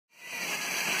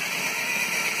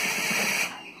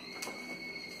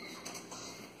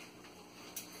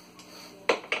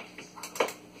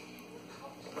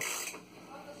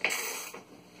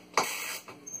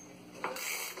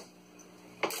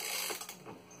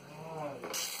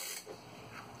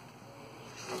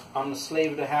I'm the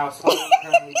slave of the household.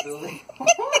 Currently building.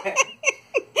 What?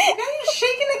 You're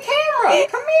shaking the camera.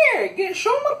 Come here.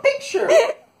 Show him a picture.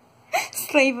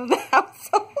 Slave of the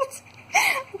household.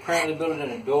 Currently building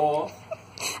a door.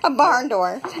 A barn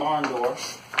door. Barn door.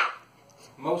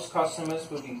 Most customers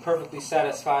would be perfectly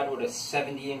satisfied with a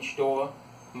 70-inch door.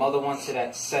 Mother wants it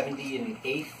at 70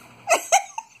 1/8.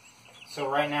 So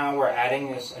right now we're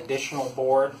adding this additional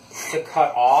board to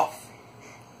cut off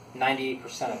 98%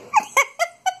 of it.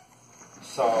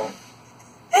 So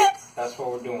that's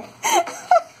what we're doing.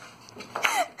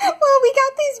 Well, we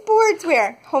got these boards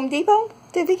where? Home Depot?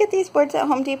 Did we get these boards at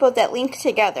Home Depot that link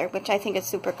together, which I think is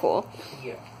super cool.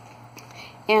 Yeah.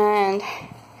 And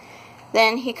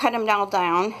then he cut them all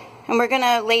down. And we're going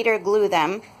to later glue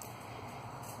them.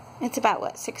 It's about,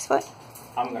 what, 6 foot?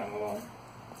 I'm going to move on.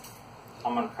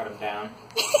 I'm going to cut them down.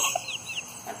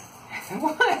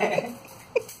 What?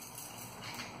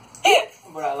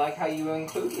 But I like how you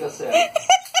include yourself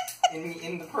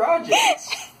in the project.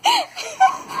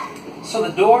 So the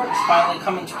door is finally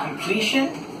coming to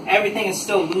completion. Everything is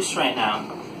still loose right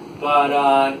now. But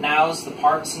now's the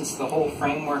part, since the whole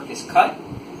framework is cut,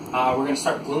 we're going to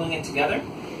start gluing it together.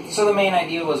 So the main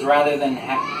idea was, rather than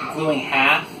gluing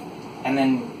half and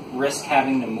then risk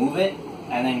having to move it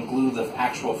and then glue the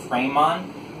actual frame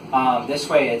on, this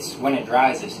way it's, when it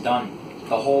dries, it's done.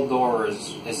 The whole door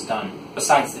is done,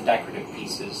 besides the decorative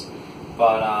pieces.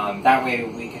 But that way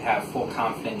we could have full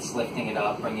confidence lifting it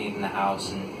up, bringing it in the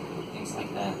house, and things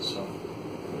like that. So.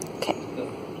 Okay.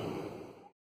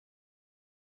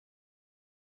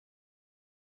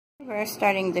 We're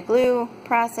starting the glue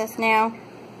process now.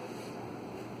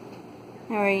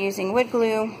 And we're using wood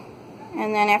glue.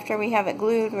 And then after we have it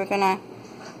glued, we're going to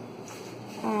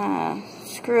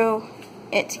screw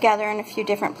it together in a few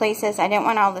different places. I didn't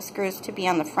want all the screws to be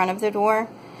on the front of the door,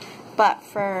 but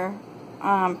for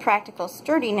practical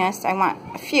sturdiness, I want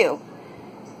a few.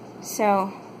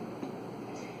 So,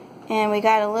 and we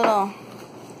got a little,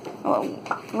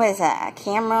 what is that, a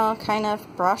camera kind of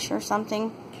brush or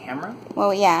something? Camera?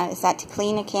 Well, yeah, is that to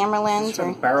clean a camera lens? It's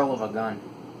from the barrel of a gun.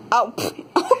 Oh, okay.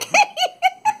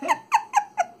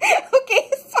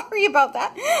 Okay, sorry about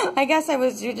that. I guess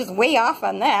you're just way off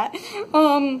on that.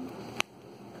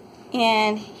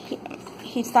 And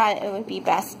he thought it would be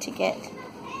best to get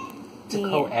to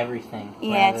coat everything.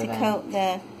 Yeah, to coat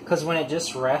the... Because when it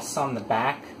just rests on the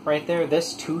back right there,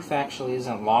 this tooth actually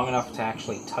isn't long enough to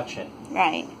actually touch it.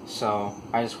 Right. So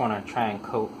I just want to try and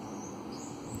coat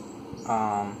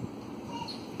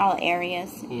all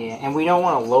areas. Yeah, and we don't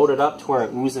want to load it up to where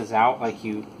it oozes out like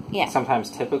you sometimes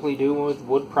typically do with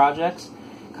wood projects.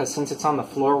 Because since it's on the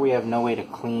floor, we have no way to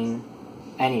clean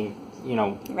any,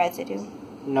 residue.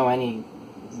 No, any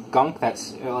gunk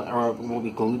that's or will be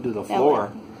glued to the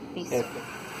floor.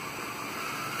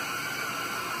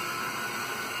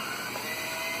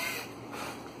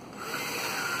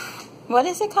 What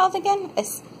is it called again?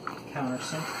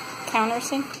 Countersink.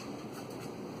 Countersink?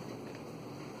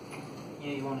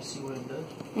 Yeah, you want to see what it does?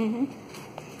 Mm-hmm.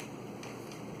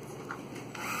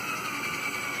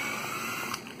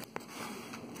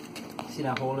 See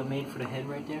that hole it made for the head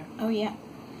right there? Oh, yeah.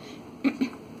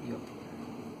 Yep.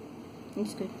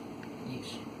 That's good.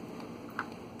 Yes.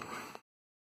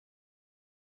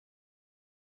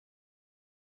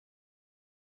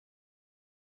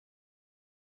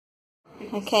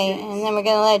 Okay, and then we're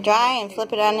going to let it dry and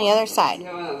flip it on the other side.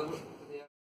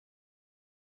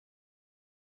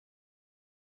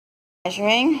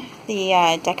 Measuring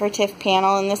the decorative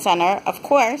panel in the center. Of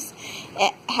course,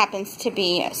 it happens to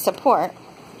be support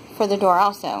for the door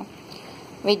also.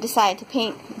 We decided to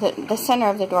paint the center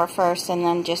of the door first and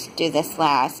then just do this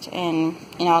last, and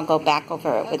I'll go back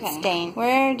over it with stain.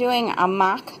 We're doing a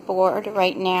mock board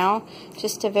right now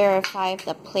just to verify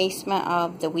the placement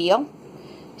of the wheel.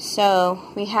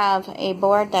 So we have a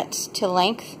board that's to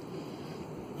length,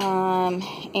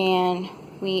 and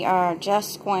we are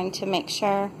just going to make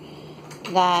sure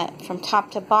that from top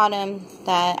to bottom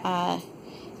that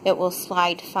it will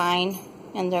slide fine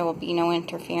and there will be no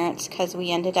interference, because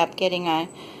we ended up getting a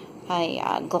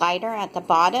glider at the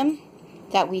bottom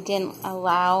that we didn't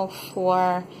allow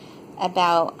for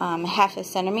about half a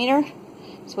centimeter.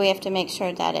 So we have to make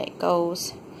sure that it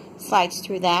slides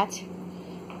through that,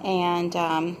 and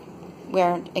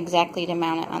where exactly to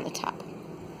mount it on the top.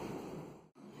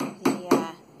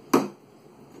 The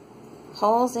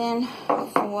holes in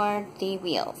for the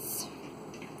wheels.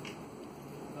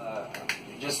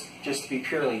 Just to be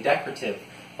purely decorative.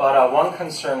 But one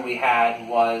concern we had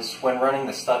was when running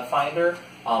the stud finder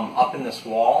up in this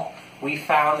wall, we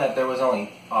found that there was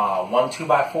only one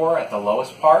 2x4 at the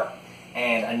lowest part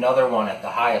and another one at the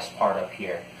highest part up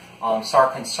here. So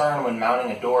our concern when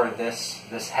mounting a door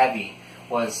this heavy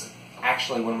was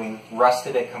actually when we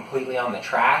rusted it completely on the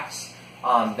tracks,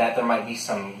 that there might be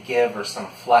some give or some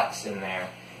flex in there.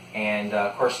 And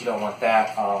of course you don't want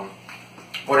that.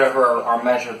 Whatever our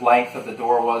measured length of the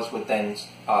door was would then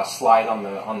slide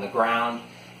on the ground,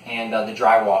 and the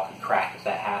drywall could crack if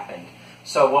that happened.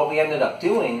 So what we ended up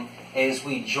doing is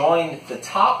we joined the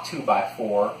top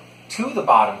 2x4 to the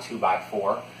bottom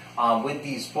 2x4 with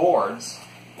these boards,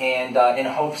 and in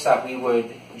hopes that we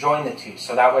would join the two.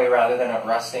 So that way, rather than it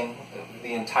resting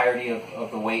the entirety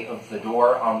of the weight of the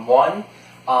door on one,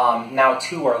 now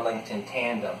two are linked in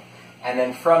tandem. And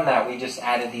then from that, we just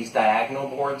added these diagonal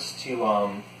boards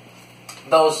to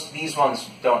these ones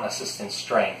don't assist in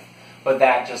strength, but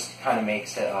that just kind of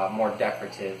makes it more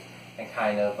decorative and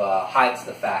kind of hides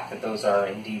the fact that those are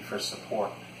indeed for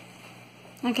support.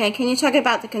 Okay, can you talk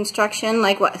about the construction,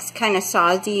 like what kind of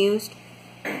saws you used?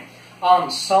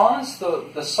 Saws,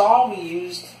 the saw we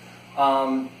used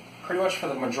pretty much for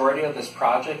the majority of this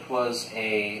project was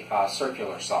a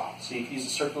circular saw. So you can use a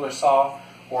circular saw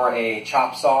or a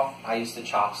chop saw. I used a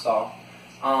chop saw.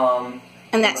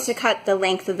 And that's to cut the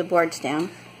length of the boards down?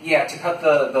 Yeah, to cut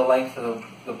the length of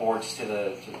the boards to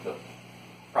the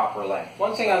proper length.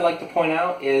 One thing I'd like to point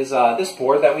out is this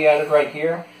board that we added right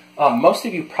here. Most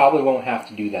of you probably won't have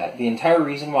to do that. The entire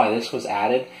reason why this was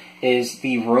added is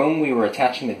the room we were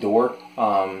attaching the door,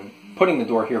 putting the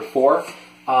door here for,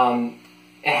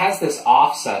 it has this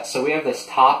offset. So we have this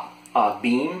top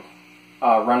beam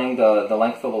running the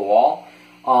length of the wall,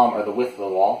 or the width of the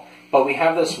wall, but we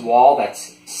have this wall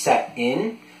that's set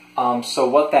in. So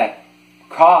what that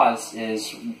caused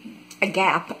is a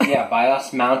gap. Yeah, by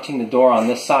us mounting the door on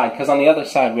this side, because on the other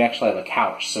side we actually have a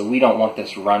couch, so we don't want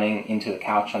this running into the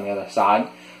couch on the other side.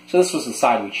 So this was the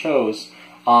side we chose.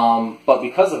 But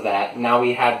because of that, now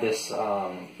we had this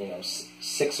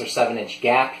 6 or 7 inch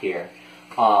gap here,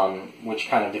 which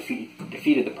kind of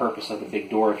defeated the purpose of the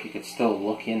big door if you could still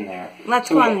look in there. Let's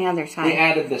go on the other side. We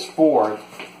added this board,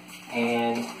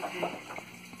 and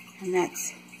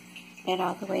that's it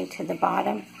all the way to the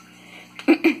bottom.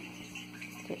 The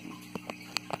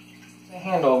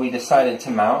handle we decided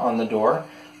to mount on the door.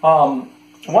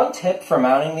 One tip for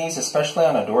mounting these, especially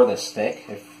on a door this thick,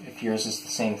 if yours is the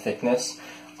same thickness,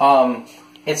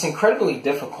 it's incredibly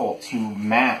difficult to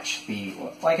match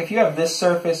like if you have this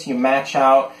surface, you match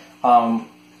out where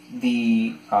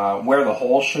the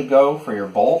hole should go for your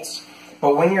bolts.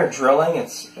 But when you're drilling,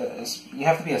 you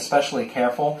have to be especially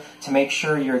careful to make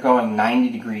sure you're going 90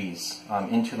 degrees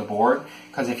into the board,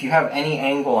 because if you have any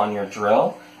angle on your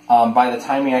drill, by the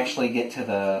time you actually get to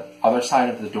the other side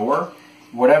of the door,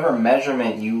 whatever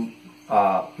measurement you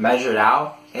measured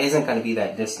out isn't going to be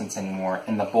that distance anymore,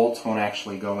 and the bolts won't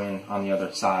actually go in on the other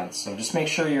side. So just make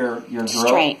sure your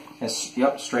drill is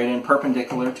straight in,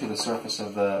 perpendicular to the surface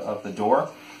of the door.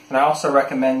 And I also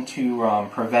recommend to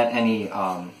prevent any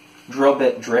drill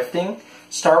bit drifting,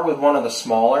 start with one of the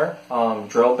smaller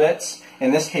drill bits.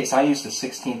 In this case, I used a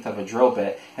 1/16 of a drill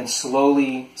bit, and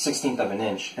slowly, 1/16 of an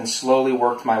inch, and slowly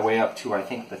worked my way up to, I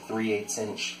think, the 3/8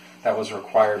 inch that was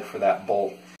required for that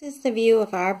bolt. This is the view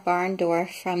of our barn door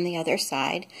from the other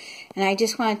side, and I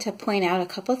just wanted to point out a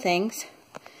couple things,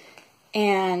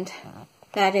 and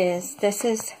that is, this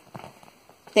is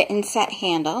the inset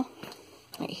handle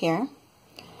right here.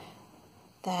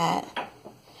 That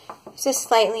is just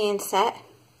slightly inset,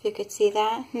 if you could see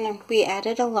that. And we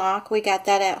added a lock. We got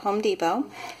that at Home Depot.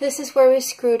 This is where we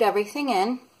screwed everything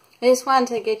in. I just wanted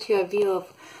to get you a view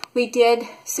of, we did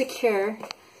secure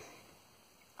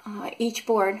each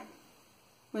board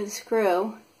with a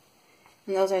screw,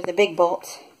 and those are the big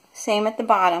bolts. Same at the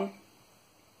bottom.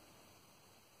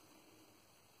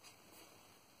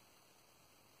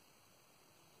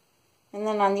 And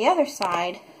then on the other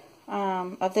side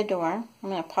of the door, I'm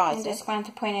going to pause. I just wanted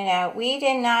to point it out. We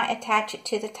did not attach it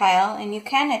to the tile, and you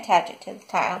can attach it to the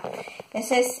tile.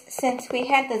 This is, since we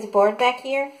had this board back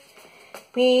here,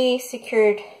 we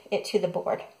secured it to the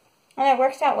board. And it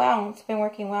works out well. It's been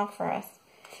working well for us.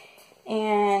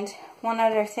 And one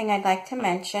other thing I'd like to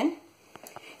mention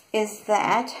is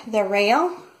that the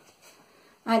rail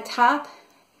on top,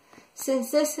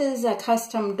 since this is a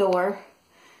custom door,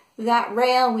 that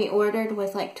rail we ordered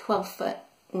was like 12 foot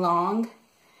long,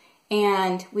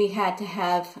 and we had to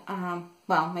have,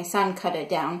 well, my son cut it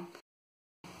down.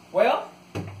 Well,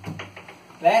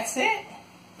 that's it.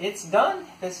 It's done.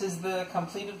 This is the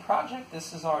completed project.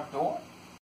 This is our door.